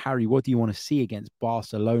says, "Harry, what do you want to see against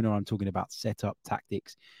Barcelona?" I'm talking about setup,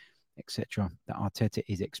 tactics, etc. that Arteta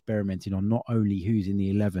is experimenting on, not only who's in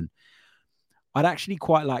the 11. I'd actually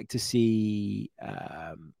quite like to see.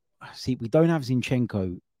 We don't have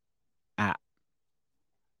Zinchenko at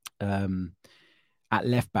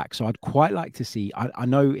left back, so I'd quite like to see. I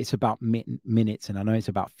know it's about minutes, and I know it's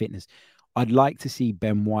about fitness. I'd like to see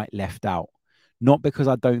Ben White left out, not because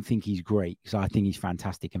I don't think he's great, because I think he's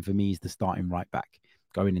fantastic, and for me, he's the starting right back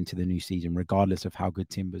going into the new season, regardless of how good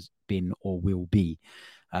Timber's been or will be.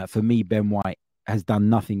 For me, Ben White has done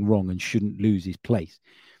nothing wrong and shouldn't lose his place.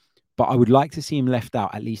 But I would like to see him left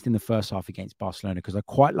out, at least in the first half against Barcelona, because I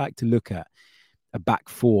quite like to look at a back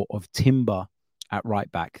four of Timber at right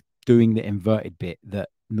back, doing the inverted bit that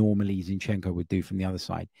normally Zinchenko would do from the other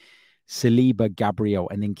side. Saliba, Gabriel,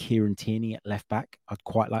 and then Kieran Tierney at left back. I'd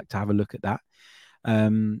quite like to have a look at that.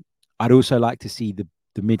 I'd also like to see the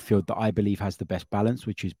midfield that I believe has the best balance,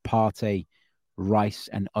 which is Partey, Rice,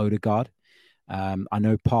 and Odegaard. I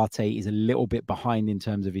know Partey is a little bit behind in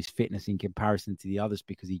terms of his fitness in comparison to the others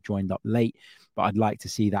because he joined up late, but I'd like to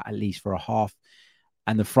see that at least for a half.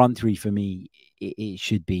 And the front three for me, it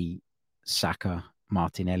should be Saka,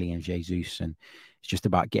 Martinelli, and Jesus. And it's just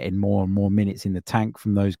about getting more and more minutes in the tank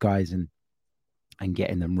from those guys and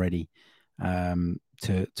getting them ready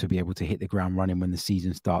to be able to hit the ground running when the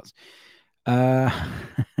season starts.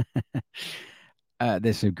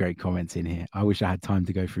 There's some great comments in here. I wish I had time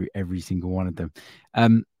to go through every single one of them.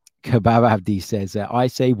 Kebab Abdi says, "I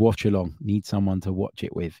say watch along. Need someone to watch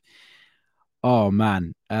it with." Oh,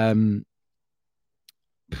 man.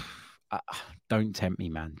 Don't tempt me,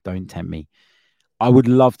 man. Don't tempt me. I would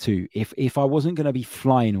love to. If I wasn't going to be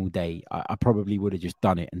flying all day, I probably would have just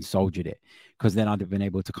done it and soldiered it, because then I'd have been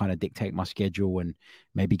able to kind of dictate my schedule and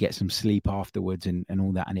maybe get some sleep afterwards and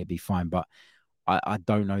all that, and it'd be fine. But I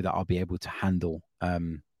don't know that I'll be able to handle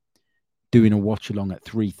doing a watch along at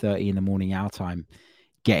 3:30 in the morning our time,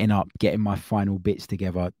 getting up, getting my final bits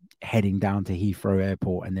together, heading down to Heathrow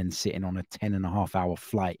Airport, and then sitting on a 10.5-hour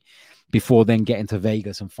flight before then getting to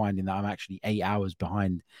Vegas and finding that I'm actually 8 hours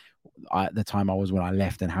behind the time I was when I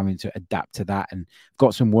left, and having to adapt to that, and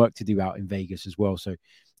got some work to do out in Vegas as well. So it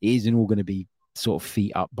isn't all going to be sort of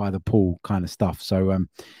feet up by the pool kind of stuff. So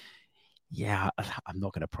Yeah, I'm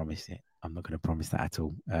not going to promise it. I'm not going to promise that at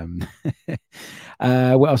all.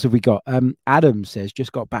 What else have we got? Adam says,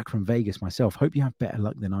 just got back from Vegas myself. Hope you have better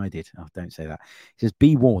luck than I did. Oh, don't say that. He says,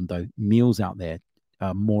 be warned, though, meals out there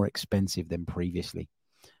are more expensive than previously.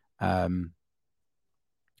 I'm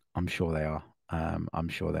sure they are. I'm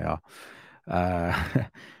sure they are.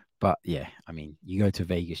 But yeah, I mean, you go to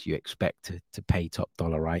Vegas, you expect to pay top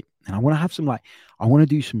dollar, right? And I want to have some I want to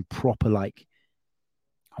do some proper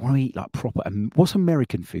I want to eat proper. What's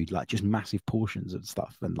American food like? Just massive portions of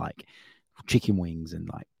stuff and chicken wings and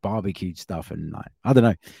barbecued stuff and I don't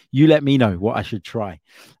know. You let me know what I should try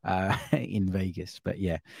in Vegas. But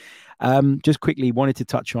yeah, just quickly wanted to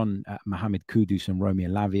touch on Mohamed Kudus and Romeo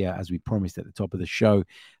Lavia as we promised at the top of the show.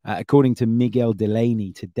 According to Miguel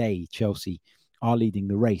Delaney today, Chelsea are leading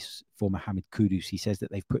the race for Mohamed Kudus. He says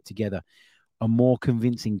that they've put together a more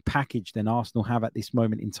convincing package than Arsenal have at this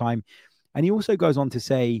moment in time. And he also goes on to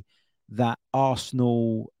say that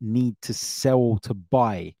Arsenal need to sell to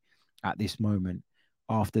buy at this moment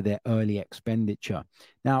after their early expenditure.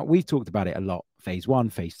 Now, we've talked about it a lot. Phase 1,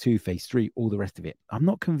 phase 2, phase 3, all the rest of it. I'm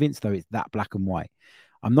not convinced, though, it's that black and white.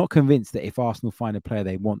 I'm not convinced that if Arsenal find a player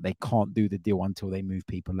they want, they can't do the deal until they move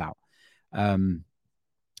people out.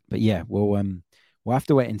 But yeah, we'll have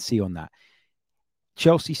to wait and see on that.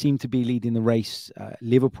 Chelsea seem to be leading the race.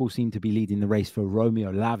 Liverpool seem to be leading the race for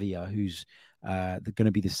Romeo Lavia, who's going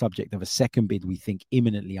to be the subject of a second bid, we think,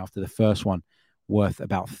 imminently after the first one, worth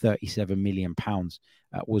about £37 million,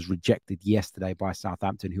 was rejected yesterday by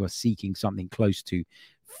Southampton, who are seeking something close to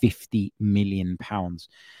 £50 million.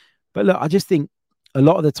 But look, I just think a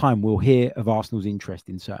lot of the time we'll hear of Arsenal's interest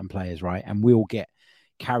in certain players, right? And we'll get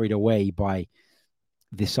carried away by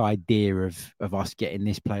this idea of us getting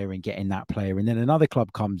this player and getting that player. And then another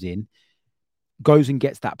club comes in, goes and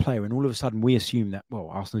gets that player. And all of a sudden we assume that, well,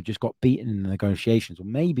 Arsenal just got beaten in the negotiations. Or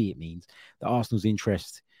maybe it means that Arsenal's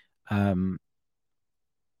interest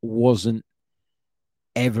wasn't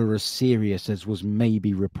ever as serious as was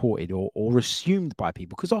maybe reported or assumed by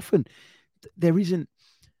people. Because often there isn't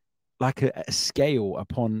a scale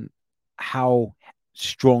upon how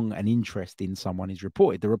strong an interest in someone is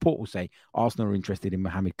reported. The report will say Arsenal are interested in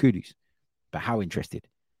Mohamed Kudus, but how interested?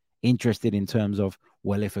 Interested in terms of,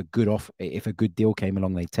 well, if a good deal came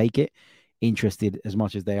along, they take it. Interested as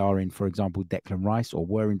much as they are in, for example, Declan Rice, or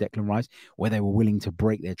were in Declan Rice, where they were willing to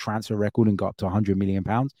break their transfer record and go up to £100 million,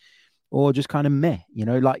 or just kind of meh,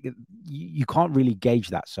 you can't really gauge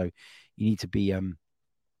that. So you need to be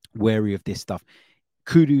wary of this stuff.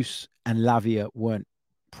 Kudus and Lavia weren't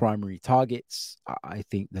primary targets. I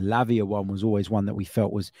think the Lavia one was always one that we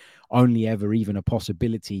felt was only ever even a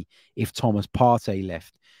possibility if Thomas Partey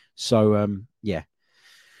left. So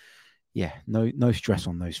no stress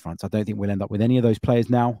on those fronts. I don't think we'll end up with any of those players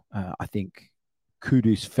now. I think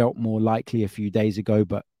Kudus felt more likely a few days ago,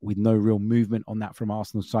 but with no real movement on that from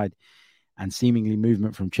Arsenal's side and seemingly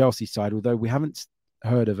movement from Chelsea's side, although we haven't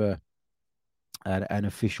heard of an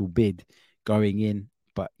official bid going in.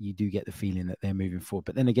 But you do get the feeling that they're moving forward.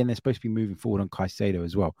 But then again, they're supposed to be moving forward on Caicedo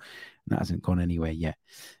as well. And that hasn't gone anywhere yet.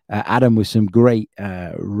 Adam with some great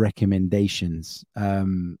recommendations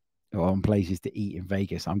on places to eat in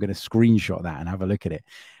Vegas. I'm going to screenshot that and have a look at it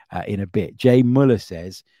in a bit. Jay Muller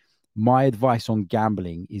says, my advice on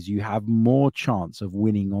gambling is you have more chance of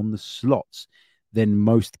winning on the slots than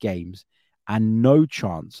most games and no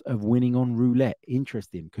chance of winning on roulette.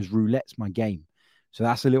 Interesting, because roulette's my game. So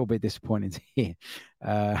that's a little bit disappointing to hear.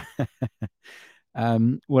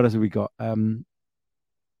 What else have we got?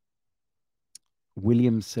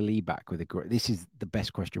 William Salibak with this is the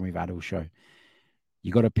best question we've had all show.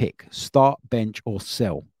 You got to pick start, bench, or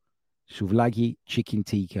sell. Souvlaki, chicken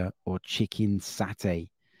tikka, or chicken satay.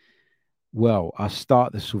 Well, I'll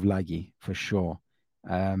start the souvlaki for sure.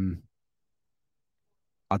 I'd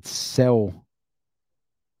sell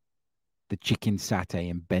the chicken satay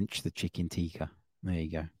and bench the chicken tikka. There you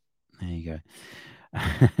go.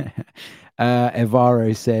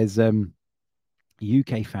 Evaro says,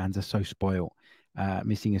 UK fans are so spoiled,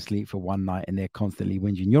 missing a sleep for one night and they're constantly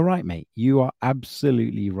whinging. You're right, mate. You are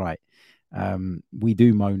absolutely right. We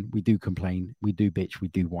do moan, we do complain, we do bitch, we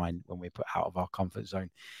do whine when we're put out of our comfort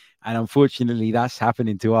zone. And unfortunately, that's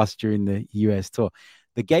happening to us during the US tour.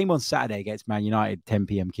 The game on Saturday against Man United, 10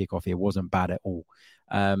 p.m. kickoff here, wasn't bad at all.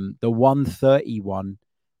 The 1:30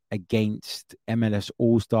 against MLS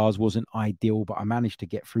All-Stars wasn't ideal, but I managed to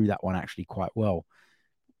get through that one actually quite well.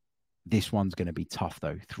 This one's going to be tough,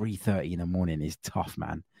 though. 3:30 in the morning is tough,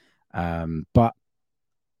 man. But,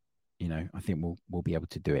 I think we'll be able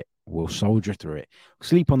to do it. We'll soldier through it.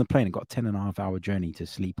 Sleep on the plane. I've got a 10.5-hour journey to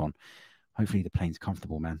sleep on. hopefully the plane's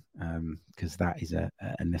comfortable, man, because that is a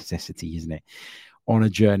necessity, isn't it, on a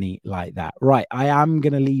journey like that. Right, I am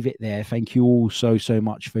going to leave it there. Thank you all so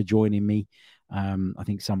much for joining me. I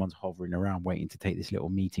think someone's hovering around waiting to take this little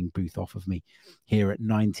meeting booth off of me here at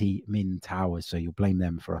 90 Min Towers, so you'll blame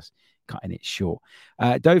them for us cutting it short.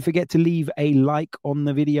 Don't forget to leave a like on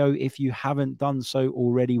the video if you haven't done so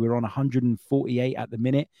already. We're on 148 at the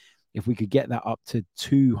minute. If we could get that up to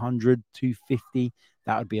 200, 250,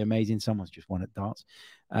 that would be amazing. Someone's just won at darts.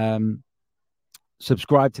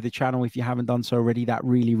 Subscribe to the channel if you haven't done so already. That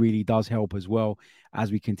really does help as well as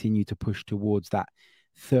we continue to push towards that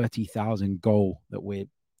 30,000 goal that we're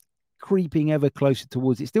creeping ever closer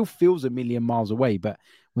towards. It still feels a million miles away, but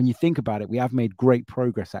when you think about it, we have made great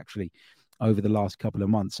progress actually over the last couple of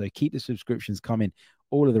months. So keep the subscriptions coming,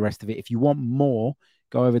 all of the rest of it. If you want more,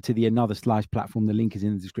 go over to the Another Slice platform. The link is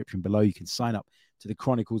in the description below. You can sign up to the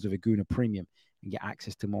Chronicles of a Gooner Premium and get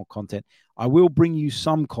access to more content. I will bring you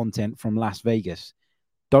some content from Las Vegas.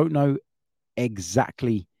 Don't know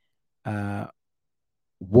exactly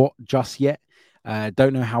what just yet.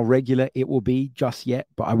 Don't know how regular it will be just yet,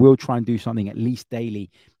 but I will try and do something at least daily.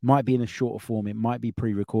 Might be in a shorter form. It might be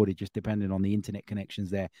pre-recorded, just depending on the internet connections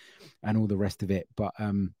there and all the rest of it. But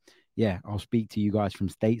yeah, I'll speak to you guys from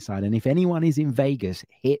stateside. And if anyone is in Vegas,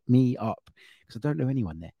 hit me up because I don't know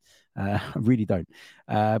anyone there. I really don't.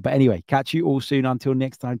 But anyway, catch you all soon. Until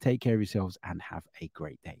next time, take care of yourselves and have a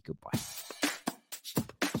great day. Goodbye.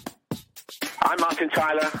 I'm Martin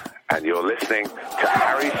Tyler, and you're listening to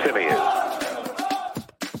Harry Symeou.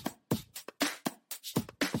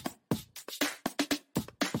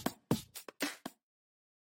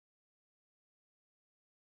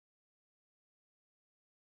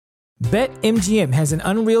 BetMGM has an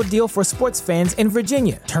unreal deal for sports fans in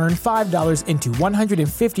Virginia. Turn $5 into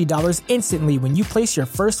 $150 instantly when you place your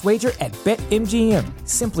first wager at BetMGM.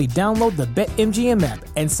 Simply download the BetMGM app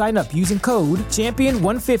and sign up using code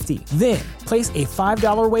Champion150. Then, place a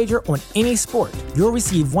 $5 wager on any sport. You'll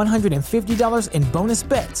receive $150 in bonus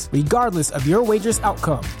bets, regardless of your wager's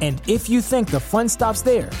outcome. And if you think the fun stops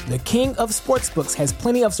there, the king of sportsbooks has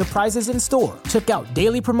plenty of surprises in store. Check out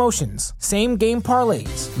daily promotions, same-game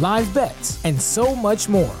parlays, live bets, and so much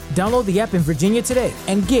more. Download the app in Virginia today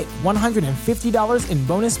and get $150 in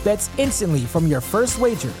bonus bets instantly from your first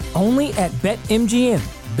wager. Only at BetMGM.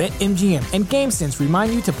 BetMGM and GameSense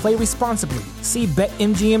remind you to play responsibly. See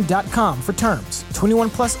BetMGM.com for terms. 21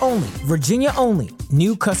 plus only. Virginia only.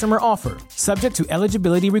 New customer offer. Subject to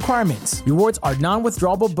eligibility requirements. Rewards are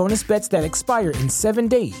non-withdrawable bonus bets that expire in 7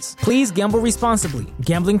 days. Please gamble responsibly.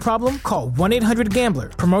 Gambling problem? Call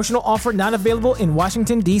 1-800-GAMBLER. Promotional offer not available in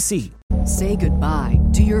Washington, D.C. Say goodbye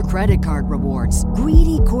to your credit card rewards.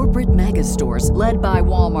 Greedy corporate mega stores, led by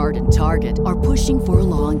Walmart and Target, are pushing for a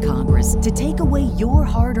law in Congress to take away your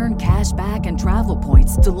hard-earned cash back and travel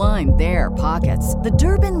points to line their pockets. The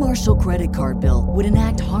Durbin-Marshall credit card bill would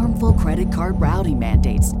enact harmful credit card routing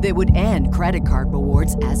mandates that would end credit card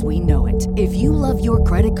rewards as we know it. If you love your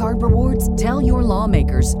credit card rewards, tell your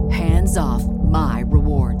lawmakers, hands off my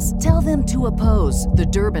rewards. Tell them to oppose the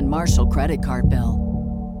Durbin-Marshall credit card bill.